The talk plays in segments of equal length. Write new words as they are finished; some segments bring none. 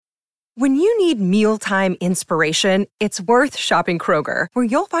When you need mealtime inspiration, it's worth shopping Kroger, where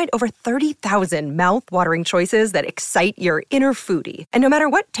you'll find over 30,000 mouth-watering choices that excite your inner foodie. And no matter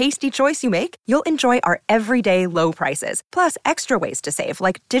what tasty choice you make, you'll enjoy our everyday low prices, plus extra ways to save,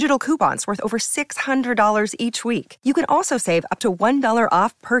 like digital coupons worth over $600 each week. You can also save up to $1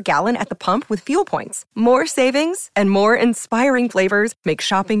 off per gallon at the pump with fuel points. More savings and more inspiring flavors make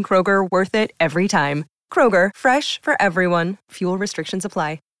shopping Kroger worth it every time. Kroger, fresh for everyone. Fuel restrictions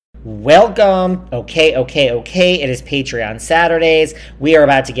apply. Welcome. Okay. It is Patreon Saturdays. We are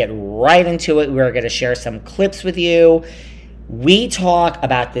about to get right into it. We're going to share some clips with you. We talk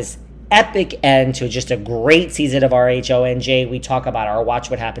about this epic end to just a great season of RHONJ. We talk about our Watch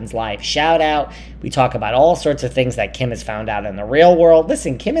What Happens Live shout out. We talk about all sorts of things that Kim has found out in the real world.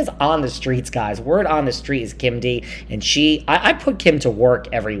 Listen, Kim is on the streets, guys. Word on the street is Kim D. And I put Kim to work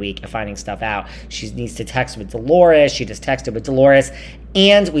every week at finding stuff out. She needs to text with Dolores. She just texted with Dolores.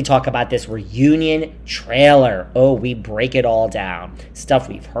 And we talk about this reunion trailer. Oh, we break it all down. Stuff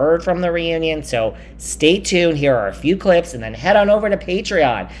we've heard from the reunion. So stay tuned. Here are a few clips and then head on over to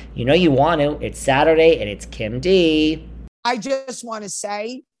Patreon. You know you want to. It's Saturday and it's Kim D. I just want to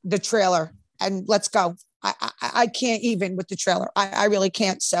say the trailer and let's go. I can't even with the trailer. I really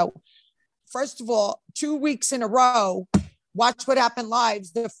can't. So first of all, 2 weeks in a row, Watch What Happened Live.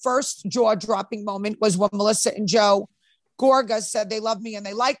 The first jaw-dropping moment was when Melissa and Joe Gorga said they love me and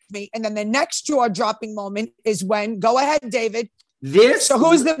they like me. And then the next jaw-dropping moment is when, go ahead, David. So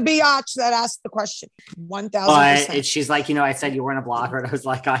who's the biatch that asked the question? 1,000%. She's like, I said you weren't a blogger. And I was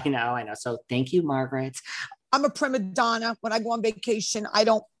like, I know. So thank you, Margaret. I'm a prima donna. When I go on vacation, I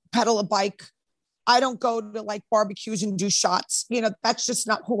don't pedal a bike. I don't go to like barbecues and do shots. That's just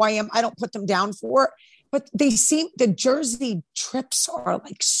not who I am. I don't put them down for it. But the Jersey trips are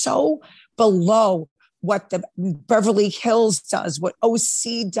like so below what the Beverly Hills does, what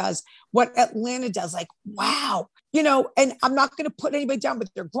OC does, what Atlanta does. Like, wow. And I'm not going to put anybody down, but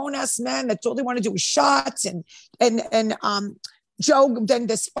they're grown ass men. That's all they want to do is shots and Joe, then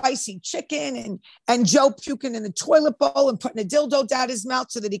the spicy chicken and Joe puking in the toilet bowl and putting a dildo down his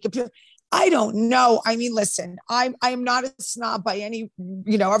mouth so that he could puke. I don't know. I mean, listen, I am not a snob by any,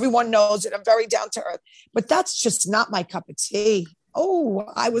 everyone knows it. I'm very down to earth, but that's just not my cup of tea. Oh,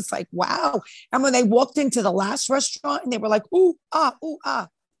 I was like, wow. And when they walked into the last restaurant and they were like, ooh, ah, ooh, ah,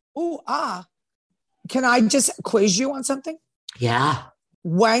 ooh, ah. Can I just quiz you on something? Yeah.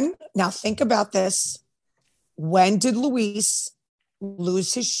 Now think about this. When did Luis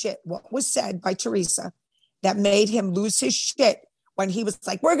lose his shit? What was said by Teresa that made him lose his shit when he was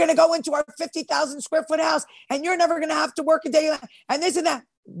like, we're going to go into our 50,000 square foot house and you're never going to have to work a day and this and that.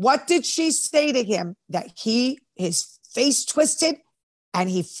 What did she say to him that his face twisted and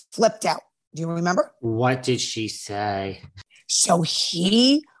he flipped out? Do you remember? What did she say? So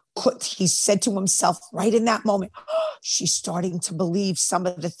he said to himself right in that moment, oh, she's starting to believe some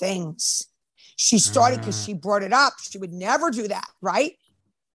of the things. She started because she brought it up. She would never do that, right?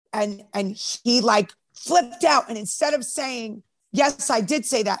 And he like flipped out. And instead of saying, yes, I did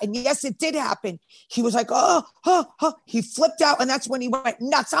say that. And yes, it did happen. He was like, oh, he flipped out. And that's when he went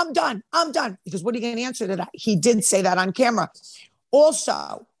nuts. I'm done. Because what are you going to answer to that? He did say that on camera.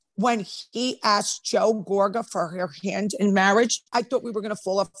 Also, when he asked Joe Gorga for her hand in marriage, I thought we were going to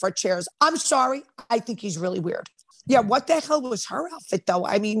fall off our chairs. I'm sorry. I think he's really weird. Yeah. What the hell was her outfit though?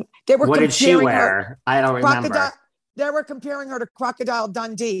 I mean, they were what did she wear? I don't remember. They were comparing her to Crocodile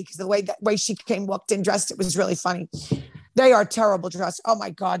Dundee because the way she walked in dressed, it was really funny. They are terrible dressed. Oh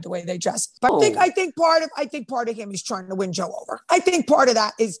my God, the way they dress. But I think part of him is trying to win Joe over. I think part of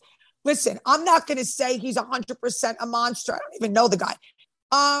that is, listen, I'm not going to say he's 100% a monster. I don't even know the guy.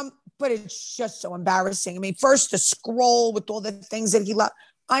 But it's just so embarrassing. I mean, first the scroll with all the things that he loved.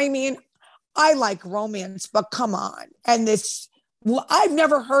 I mean, I like romance, but come on. And I've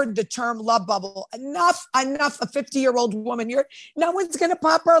never heard the term love bubble. Enough. A 50-year-old woman. No one's going to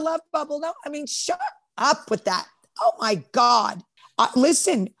pop her love bubble. No, I mean, shut up with that. Oh my God.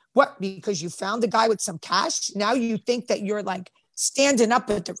 Listen, what? Because you found a guy with some cash. Now you think that you're like standing up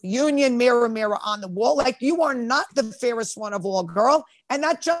at the reunion, mirror, mirror on the wall. Like you are not the fairest one of all, girl. And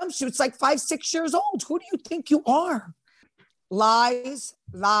that jumpsuit's like 5-6 years old. Who do you think you are? Lies,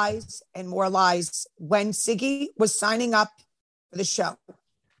 and more lies. When Siggy was signing up for the show,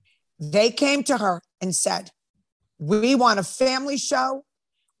 they came to her and said, we want a family show.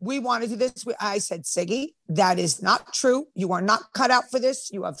 We want to do this. I said, Siggy, that is not true. You are not cut out for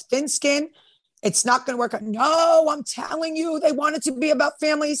this. You have thin skin. It's not going to work out. No, I'm telling you, they want it to be about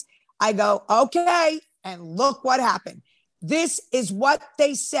families. I go, okay. And look what happened. This is what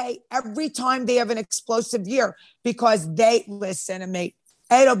they say every time they have an explosive year because they listen to me.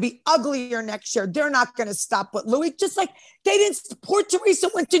 It'll be uglier next year. They're not going to stop with Louis. Just like they didn't support Teresa,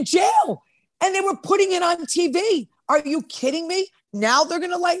 went to jail and they were putting it on TV. Are you kidding me? Now they're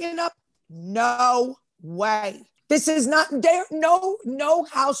going to lighten up? No way. This is not there. No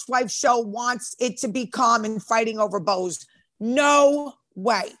housewife show wants it to be calm and fighting over bows. No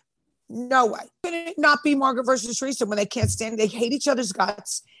way. No way. Could it not be Margaret versus Teresa when they can't stand? They hate each other's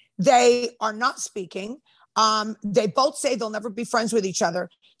guts. They are not speaking. They both say they'll never be friends with each other.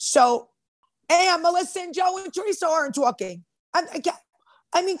 So, Melissa and Joe and Teresa aren't talking.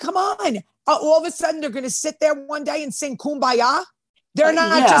 I mean, come on. All of a sudden, they're going to sit there one day and sing Kumbaya. They're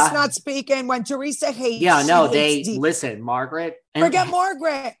not just not speaking when Teresa hates. Yeah, no, listen, Margaret. Forget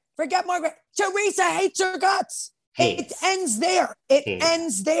Margaret. Teresa hates her guts. It ends there. It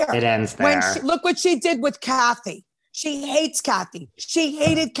ends there. Look what she did with Kathy. She hates Kathy. She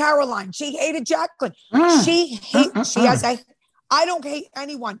hated Caroline. She hated Jacqueline. I don't hate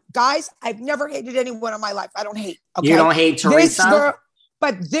anyone. Guys, I've never hated anyone in my life. I don't hate. Okay? You don't hate Teresa?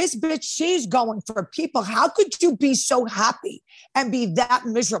 But this bitch, she's going for people. How could you be so happy and be that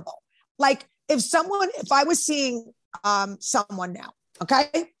miserable? Like if I was seeing someone now,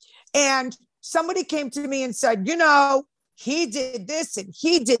 okay? And somebody came to me and said, he did this and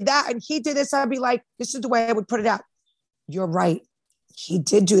he did that and he did this. I'd be like, this is the way I would put it out. You're right. He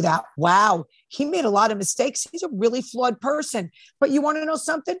did do that. Wow. He made a lot of mistakes. He's a really flawed person. But you want to know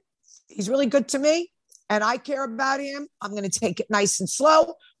something? He's really good to me. And I care about him. I'm going to take it nice and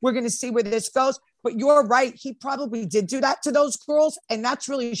slow. We're going to see where this goes. But you're right. He probably did do that to those girls. And that's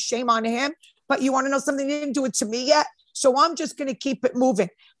really a shame on him. But you want to know something? He didn't do it to me yet. So I'm just going to keep it moving.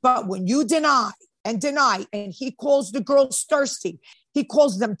 But when you deny, and he calls the girls thirsty, he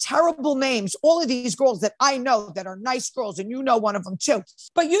calls them terrible names, all of these girls that I know that are nice girls, and you know one of them too.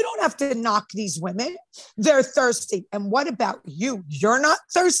 But you don't have to knock these women. They're thirsty. And what about you? You're not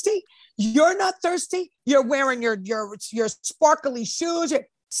thirsty? You're not thirsty? You're wearing your sparkly shoes.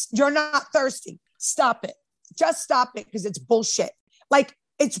 You're not thirsty. Stop it. Just stop it, because it's bullshit. Like,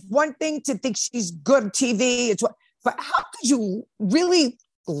 it's one thing to think she's good TV. But how could you really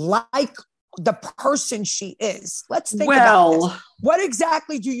like the person she is? Let's think about this. What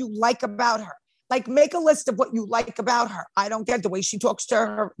exactly do you like about her? Like, make a list of what you like about her. I don't get the way she talks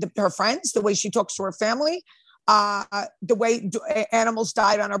to her friends, the way she talks to her family, the way animals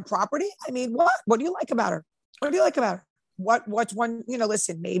died on her property. I mean, what do you like about her? What do you like about her? What's one,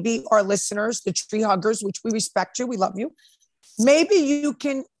 listen, maybe our listeners, the tree huggers, which we respect you, we love you. Maybe you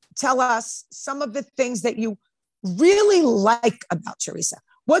can tell us some of the things that you really like about Teresa.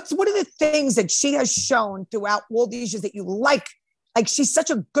 What are the things that she has shown throughout all these years that you like? Like, she's such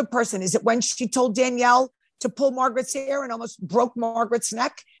a good person. Is it when she told Danielle to pull Margaret's hair and almost broke Margaret's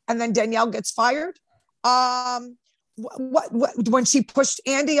neck, and then Danielle gets fired? When she pushed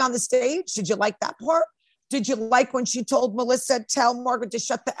Andy on the stage, did you like that part? Did you like when she told Melissa, tell Margaret to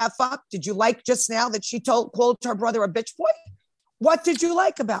shut the F up? Did you like just now that she called her brother a bitch boy? What did you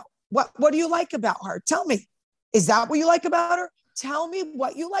like about? What do you like about her? Tell me. Is that what you like about her? Tell me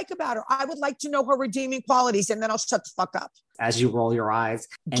what you like about her. I would like to know her redeeming qualities, and then I'll shut the fuck up. As you roll your eyes.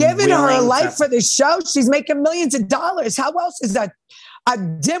 Giving her a life for the show. She's making millions of dollars. How else is a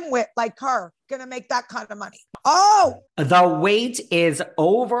dimwit like her going to make that kind of money? Oh, the wait is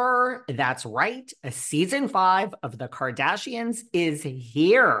over. That's right. Season 5 of The Kardashians is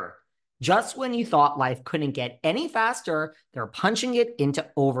here. Just when you thought life couldn't get any faster, they're punching it into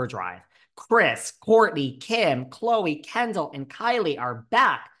overdrive. Kris, Kourtney, Kim, Khloe, Kendall, and Kylie are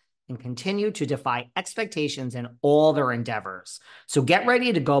back and continue to defy expectations in all their endeavors. So get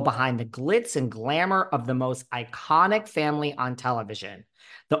ready to go behind the glitz and glamour of the most iconic family on television.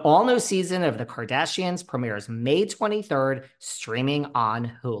 The all-new season of The Kardashians premieres May 23rd, streaming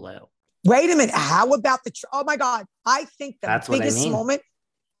on Hulu. Wait a minute. How about oh my God. I think the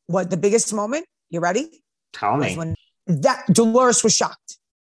biggest moment, you ready? Tell me. When Dolores was shocked.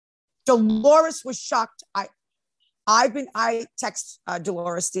 Dolores was shocked. I text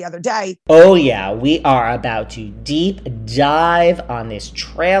Dolores the other day. Oh yeah, we are about to deep dive on this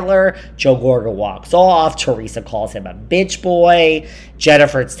trailer. Joe Gorga walks off. Teresa calls him a bitch boy.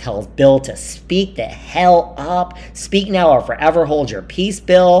 Jennifer tells Bill to speak the hell up. Speak now or forever hold your peace,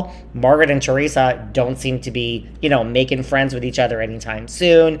 Bill. Margaret and Teresa don't seem to be, making friends with each other anytime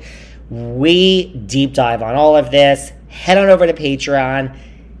soon. We deep dive on all of this. Head on over to Patreon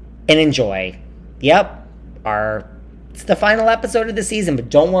and enjoy. Yep, it's the final episode of the season, but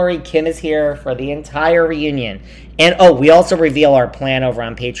don't worry, Kim is here for the entire reunion. And we also reveal our plan over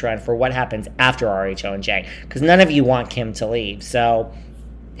on Patreon for what happens after RHO and J, because none of you want Kim to leave. So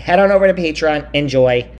head on over to Patreon, enjoy.